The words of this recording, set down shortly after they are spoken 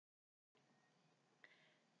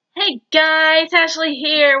Hey guys, Ashley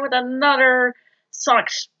here with another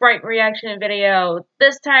Sonic Sprite reaction video.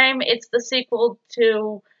 This time it's the sequel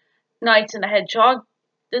to Knights and the Hedgehog.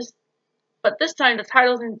 But this time the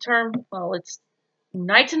title's in term, well, it's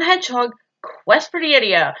Knights and the Hedgehog, Quest for the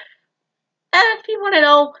Ideya. And if you want to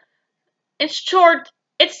know, in short,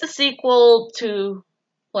 it's the sequel to,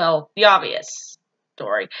 well, the obvious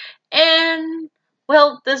story. And,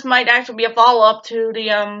 well, this might actually be a follow-up to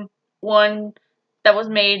the, one that was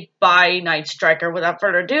made by Night Striker. Without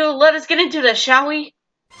further ado, let us get into this, shall we?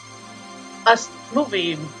 A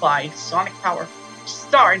movie by Sonic Power,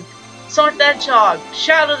 starring Sonic the Hedgehog,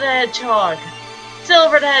 Shadow the Hedgehog,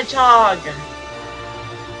 Silver the Hedgehog,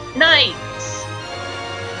 Knights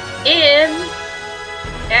in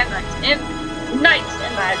the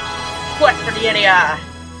Quest for the Ideya.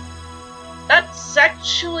 That's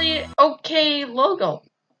actually okay logo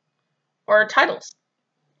or titles.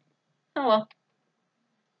 Oh well.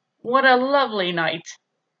 What a lovely night.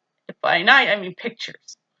 If by night, I mean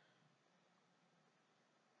pictures.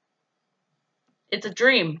 It's a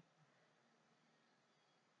dream.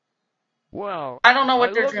 Wow. I don't know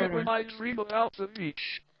what they're love dreaming it when I dream about the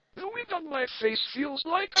beach. The wind on my face feels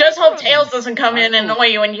like Just I'm hope running. Tails doesn't come in and annoy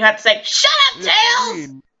you and you have to say, "Shut up, This Tails!"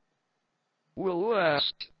 dream will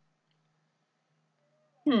last.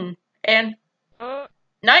 And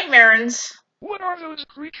nightmares. What are those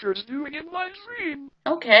creatures doing in my dream?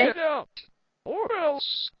 Okay. Get out, or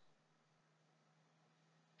else.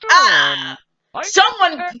 Ah! I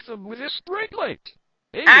Someone can attack them with this bright light.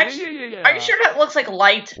 Hey, actually, are you sure that looks like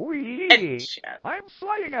light? I'm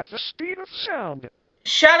flying at the speed of sound.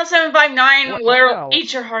 Shadow 759 will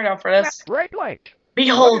eat your heart out for this. Bright light.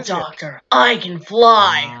 Behold, Doctor, I can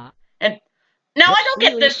fly. And now I don't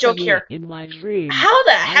get this joke here. In my dream, how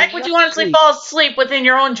the heck would you honestly fall asleep within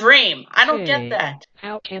your own dream? I don't get that.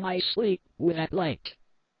 How can I sleep with that light?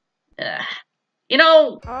 You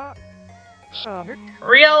know, Sonic,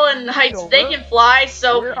 Reala and Heights, they can fly,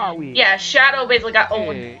 so where are we? yeah, Shadow basically got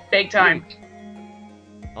owned big time.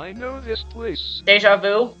 Wait. I know this place. Deja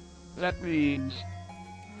vu. That means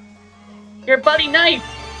Your buddy Knight.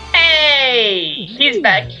 Hey, he's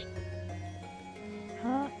back.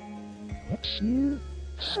 Huh? It's you,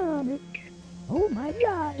 Sonic. Oh my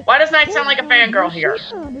God. Why does Knight sound like a fangirl here?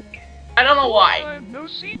 Sonic. I don't know why. I have no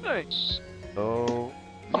sea nights. Oh.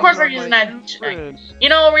 Of course they're using that. You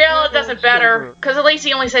know, Reala does it better, because at least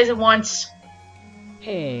he only says it once.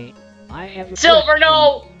 Hey, I have a Silver, question.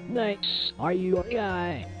 no! Knights, are you a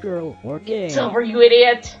guy, girl, or gay? Silver, you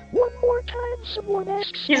idiot. One more time someone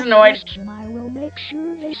asks He's annoyed. that question, I will make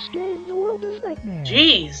sure they stay in the world of nightmares.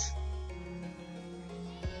 Jeez.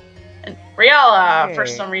 And Reala, for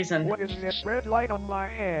some reason. What is this red light on my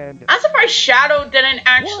head? I'm surprised Shadow didn't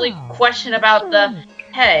actually question about the,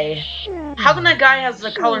 hey, Shadow. how come that guy has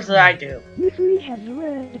the colors that I do? Usually has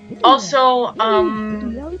red. Also,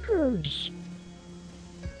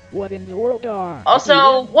 What in the world are?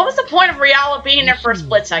 Also, what was the point of Reala being there for a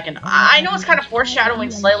split second? I know it's kind of foreshadowing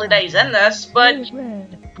slightly that he's in this, but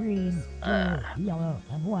red, green, blue, yellow,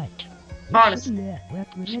 and white. honestly. Ideya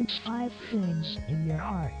represents 5 things in your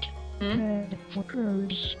heart. Red for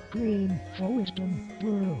courage, green for wisdom,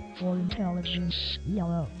 blue for intelligence,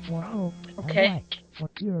 yellow for hope, Okay. and white for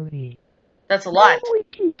purity. That's a lot. Normally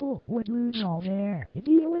people would lose all their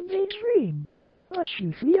Ideya when they dream, but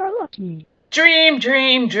usually are lucky. Dream,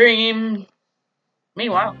 dream, dream.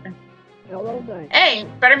 Meanwhile, Hello, Knight. hey,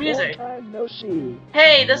 better music. Long time no see.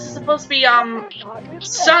 Hey, this is supposed to be,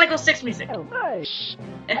 Sonic 06 music. Oh, nice.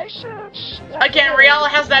 Again, Reala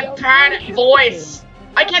has that bad voice.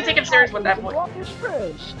 I can't take him serious with that voice.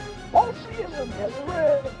 All 3 of them has a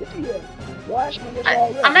red Ideya.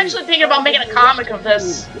 I'm actually thinking about making a comic of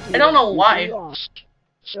this. I don't know why.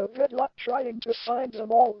 So good luck trying to find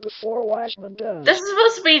them all before Wiseman does. This is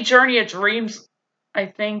supposed to be Journey of Dreams, I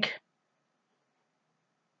think.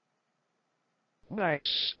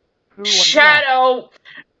 Nice. Shadow!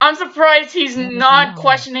 I'm surprised he's not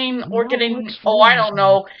questioning or getting, oh, I don't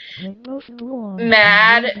know,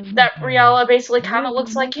 mad that Reala basically kind of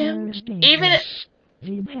looks like him. Even,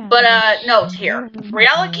 but, note here.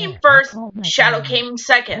 Reala came first, Shadow came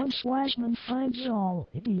second. Once Wiseman finds all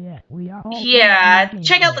Ideya, we are all Yeah,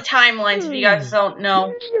 check out the timelines if you guys don't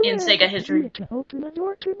know in Sega history. To open the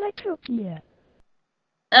door to NiGHTS.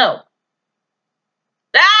 Oh.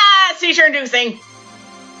 Ah! Seizure-inducing!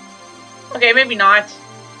 Okay, maybe not.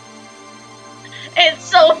 It's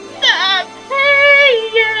so sad! Hey,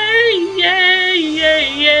 yay, yay,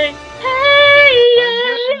 yay, yay! Hey,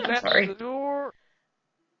 yay! I'm sorry.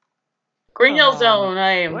 Green Hill Zone,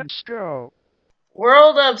 I am. Let's go.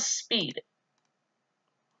 World of Speed.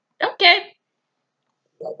 Okay.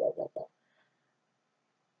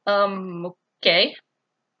 Okay.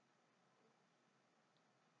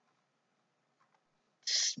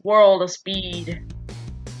 World of Speed.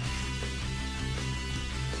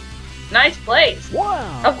 Nice place.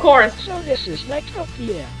 Wow! Of course. So this is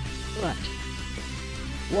NiGHTS. But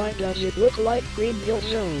why does it look like Green Hill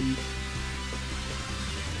Zone?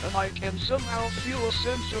 And I can somehow feel a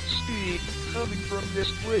sense of speed coming from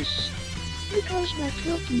this place. Because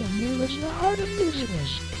NiGHTS here is the heart of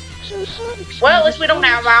business. So Sonic Well, at least we don't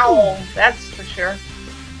have Owl. That's for sure.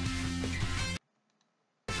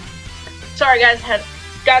 Sorry, guys. Had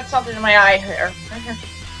got something in my eye here.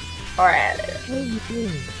 Alright. Hey, you do.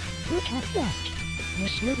 Look at that.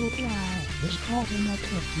 This little guy is called a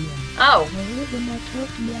NiGHTS. Oh. They live in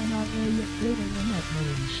NiGHTS and are very afraid of the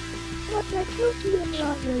nightmares. But NiGHTS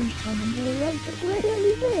are very fun and they like to play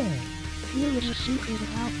every day. Here is a secret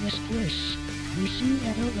about this place. You see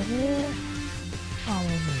that over there? Follow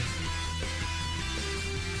me.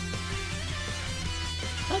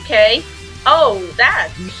 Okay. Oh, that.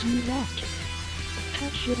 You see that?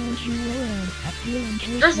 Catch it as you will and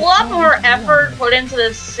There's a lot more effort put into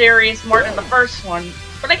this series more than the first one.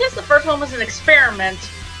 But I guess the first one was an experiment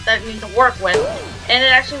that we need to work with. And it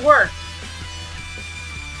actually worked.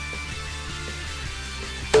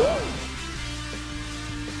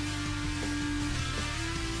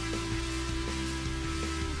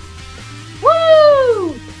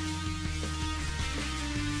 Woo!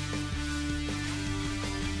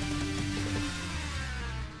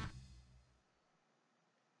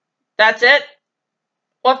 That's it?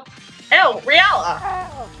 What? Oh, Reala!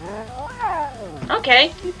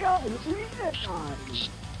 Okay.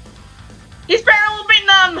 He's barrel beating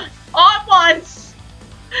them all at once!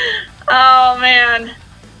 Oh, man.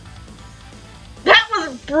 That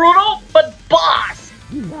was brutal, but boss!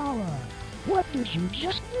 Reala, what did you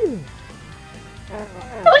just do?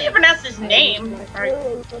 How do you pronounce his name? Right.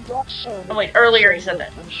 Oh wait, earlier he said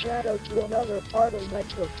that.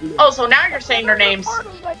 Oh, so now you're saying their names.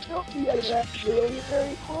 Is actually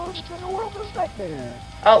very close to the world of nightmare.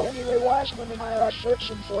 Oh. Anyway, Wiseman and I are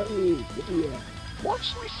searching for Ideya.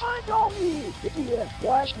 Once we find all Ideya,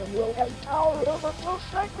 Wiseman will have power over both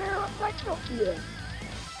nightmare and NiGHTS.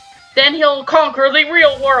 Then he'll conquer the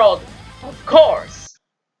real world. Of course.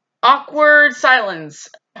 Awkward silence.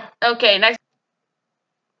 Okay, next.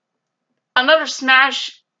 Another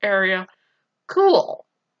Smash area. Cool.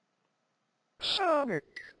 Sonic,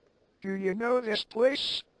 do you know this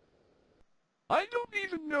place? I don't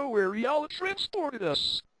even know where Reala transported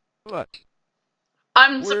us. But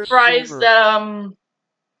I'm surprised that I'm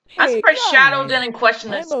surprised guys, Shadow didn't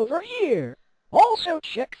question this. I'm over here. Also,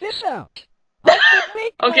 check this out. I can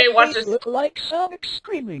make Okay, my watch face this. look like Sonic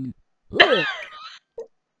screaming. Look.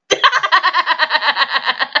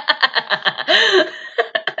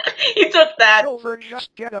 He took that. Silver,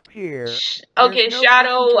 just get up here. Okay, There's no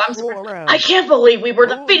Shadow, time to I'm fool surprised. around. I can't believe we were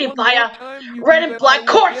Only defeated one by more a time you red do and that, black I will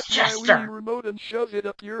corpse get my jester. Wii remote and shove it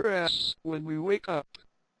up your ass when we wake up.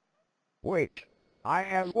 Wait, I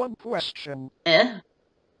have one question. Eh?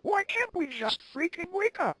 Why can't we just freaking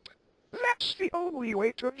wake up? That's the only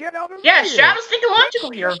way to get out of Yeah, here. Shadow's thinking logical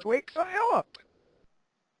Let's here. just wake the hell up.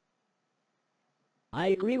 I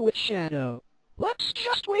agree with Shadow. Let's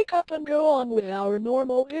just wake up and go on with our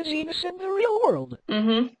normal busyness in the real world.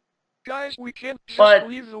 Mm-hmm. Guys, we can't just But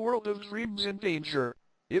leave the world of dreams in danger.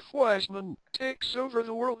 If Wiseman takes over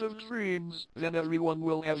the world of dreams, then everyone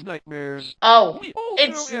will have nightmares. oh, We also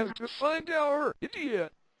it's have to find our Ideya.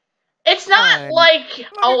 it's not Fine. like,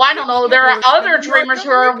 oh, I don't know, there are other dreamers who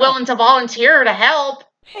are willing to volunteer to help.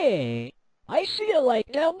 Hey, I see a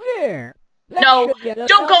light down there. That No, should get us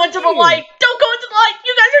don't go out into of the here. light! Don't go into the light!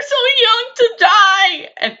 You guys are so young to die!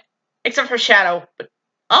 And, except for Shadow. But,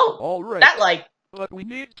 oh, All right. that light. But we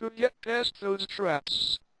need to get past those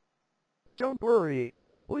traps. Don't worry.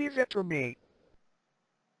 Leave it to me.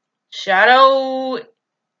 Shadow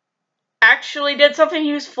actually did something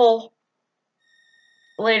useful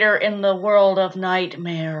later in the world of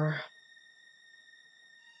Nightmare.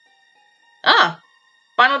 Ah,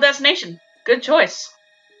 Final Destination. Good choice.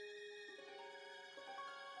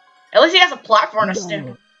 At least he has a platform to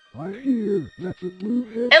stand. I hear that the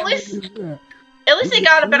blue At least they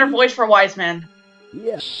got a better voice for Wise Man.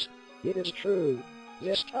 Yes, it is true.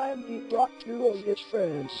 This time he brought two of his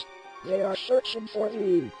friends. They are searching for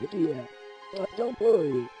the Ideya. But don't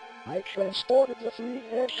worry, I transported the three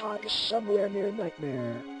hedgehogs somewhere near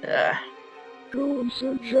Nightmare. Go and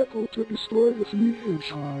send Jekyll to destroy the three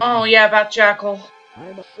hedgehogs. Oh yeah, about Jackal.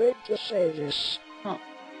 I'm afraid to say this. Oh.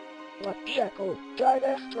 But Jekyll died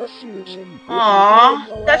after fusing.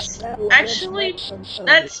 Aww, that's actually,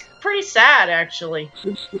 that's pretty sad actually.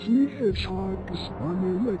 Since the three hedgehogs are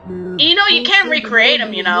near nightmare. You know, you can recreate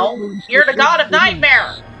them, you know. You're the god of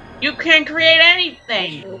nightmare. You can create I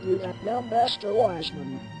anything. shall do that now, Master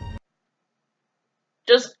Wiseman.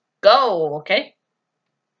 Just go, okay?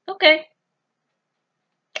 Okay.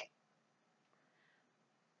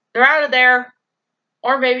 They're out of there.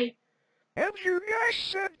 Or maybe. As you guys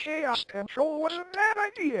said, chaos control was a bad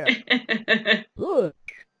idea. Look,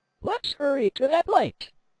 let's hurry to that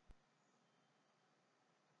light.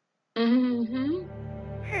 Mm-hmm.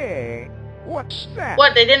 Hey, what's that?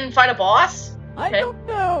 What, they didn't fight a boss? I don't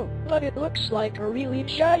know, but it looks like a really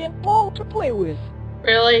giant ball to play with.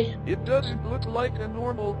 Really? It doesn't look like a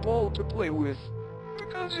normal ball to play with.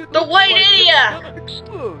 Because it The looks white like Ideya! it's gonna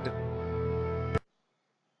explode.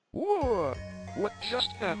 Whoa, what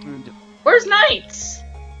just happened? Where's NiGHTS?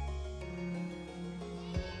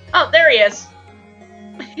 Oh, there he is.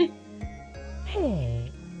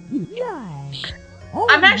 Hey, you guys.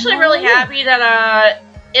 I'm actually really happy that,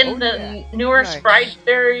 in the yeah. newer Nice. Sprite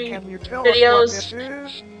Berry Can you tell videos, us what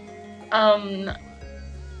this is?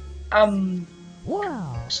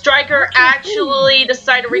 Wow. Striker actually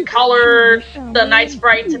decided to recolor the Night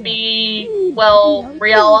Sprite to be, well,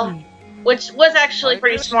 Reala, which was actually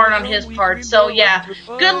pretty smart on his part, so yeah,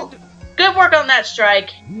 good work on that,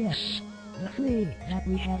 Strike. Yes. The three that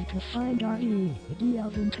we have to find are the Ideya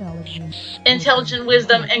of intelligence. Intelligent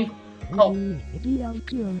wisdom and, oh, With the Ideya of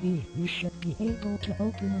purity, you should be able to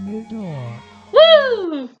open a new door.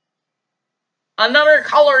 woo! Another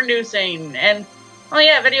color new scene, and, oh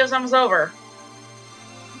yeah, video's almost over.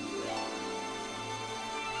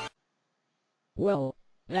 Well,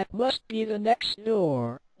 that must be the next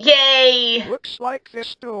door. Yay! Looks like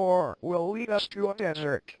this door will lead us to a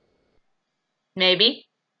desert. Maybe.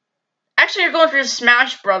 Actually, you're going for your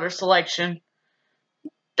Smash Brothers selection.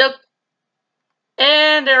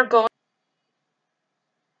 And they're going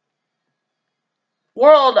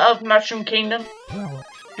World of Mushroom Kingdom. Well,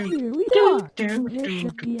 here we are. There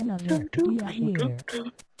should be another Ideya here.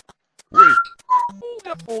 Wait.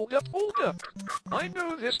 Hold up. I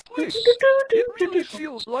know this place. It really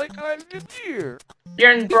feels like I've been here.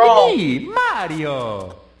 You're in Brawl. Me,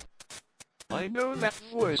 Mario! I know that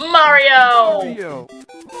voice. Mario!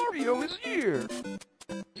 Mario is here.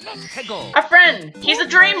 Hedgehog! A friend. He's a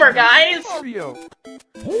dreamer, guys. Mario.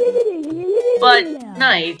 But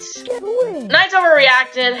NiGHTS. Get away. NiGHTS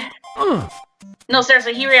overreacted. No,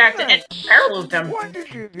 seriously, he reacted and paralooped him. Why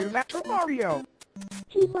did you do that to Mario?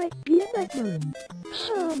 He might be a nightmare.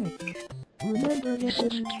 Sonic. Remember, this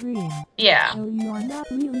is a dream. Yeah, So you are not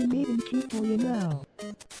really meeting people you know.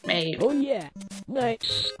 maybe. Oh yeah,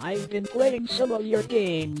 NiGHTS. I've been playing some of your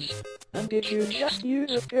games. And did you just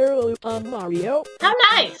use a paraloop on Mario? How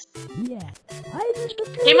nice. Yeah. I used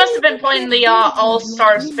the He must have been playing the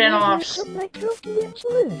All-Star spin-offs.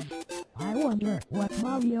 I wonder what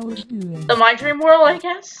Mario is doing. The My Dream World, I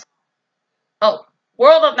guess? Oh,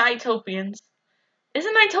 World of Nightopians.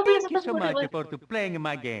 Isn't Nightopians Thank you supposed so to much be for playing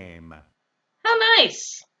my game. How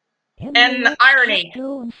nice. Anyway, And let's irony. just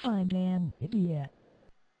go and find an Ideya.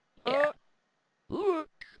 Yeah. Look,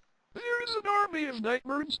 there is an army of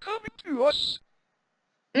nightmares coming to us.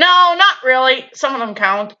 No, not really. Some of them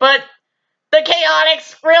count, but the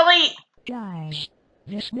Chaotix, really? Guys,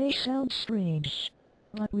 this may sound strange,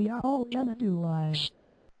 but we are all gonna dualize.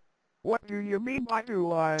 What do you mean by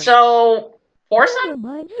dualize? So, force Never them?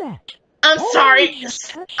 mind that. I'm All sorry. we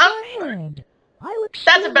just touched I'm our sorry. hand. I'll That's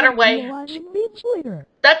a explain better what way. dualizing means later.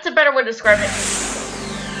 That's a better way to describe it.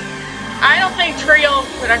 I don't think Trio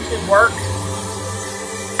would actually work.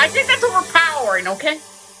 I think that's overpowering, okay?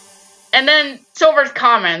 And then Silver's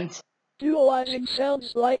comment. Dualizing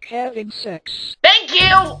sounds like having sex. Thank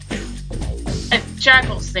you! And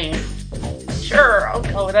Jackal's theme. Sure, I'll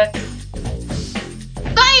go with that.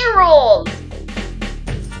 Fire rules!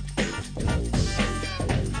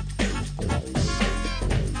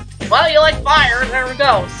 Well, you like fire, there it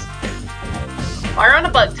goes. Fire on a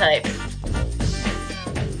bug type.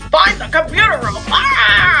 Find the computer room!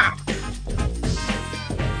 Ah!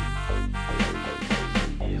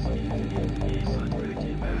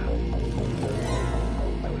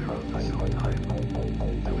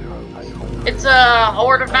 It's a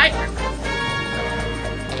horde of nightmares.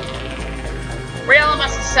 Reala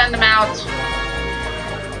must send them out.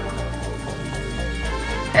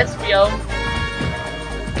 SBO.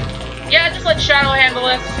 Yeah, just let Shadow handle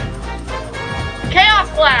this. Chaos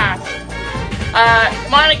Blast!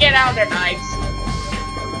 Come on and get out there, Knights.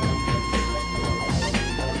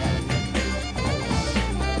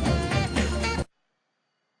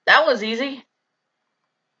 That was easy.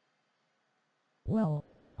 Well,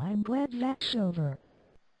 I'm glad that's over.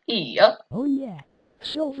 Yep. Oh yeah,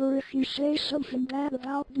 Silver, if you say something bad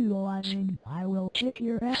about dualizing, I will kick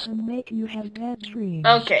your ass and make you have bad dreams.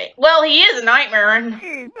 Okay, well, he is a nightmare.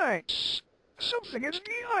 Hey, Knights. Something is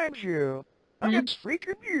behind you. It's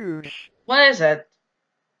freaking huge. What is it?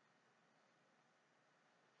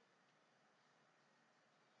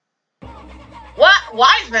 What?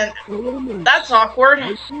 Wiseman? That's awkward.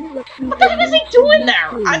 What the heck is he doing there?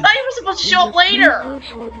 I thought he was supposed to show up later.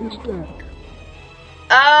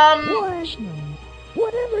 Wiseman,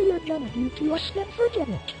 whatever you're gonna do to us, then forget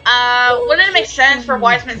it. Wouldn't it make sense for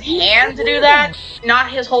Wiseman's hand to do that?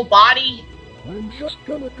 Not his whole body? I'm just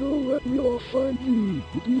gonna go let Reala find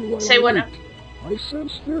me. Say what? I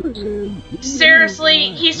sense spirit in.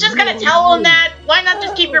 Seriously? He's just gonna tell him that? Why not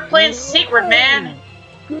just keep your plans secret, man?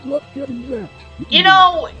 Good luck getting that. You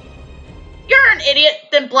know, you're an idiot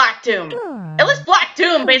than Black Doom. At least Black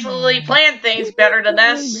Doom basically planned things better than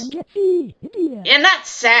this. And that's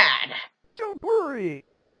sad. Don't worry.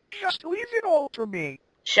 Just leave it all to me.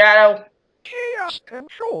 Shadow. Chaos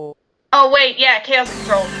control. Oh wait, yeah, Chaos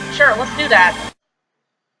Control. Sure, let's do that.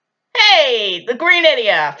 Hey, the green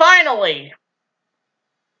Ideya, finally!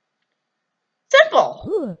 Simple.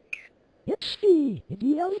 Look, it's the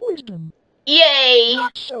Ideya of Wisdom. Yay!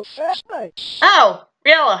 Not so fast, Knights. Oh,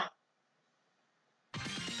 Reala.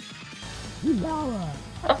 Reala.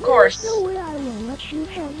 Of course. No way I will let you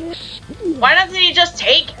have this. Ideya. Why doesn't he just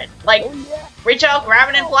take it? Like, reach out, grab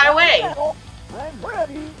it, and fly away. I'm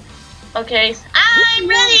ready. Okay, I'm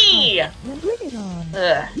ready! Then bring it on.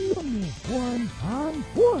 Ugh. Only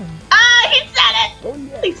 1-on-1. Ah, he said it! Oh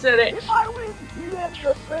yeah. He said it. If I win, you and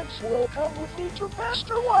your friends will come with me to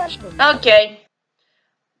Master Wiseman. Okay.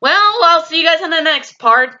 Well, I'll see you guys in the next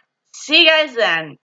part. See you guys then.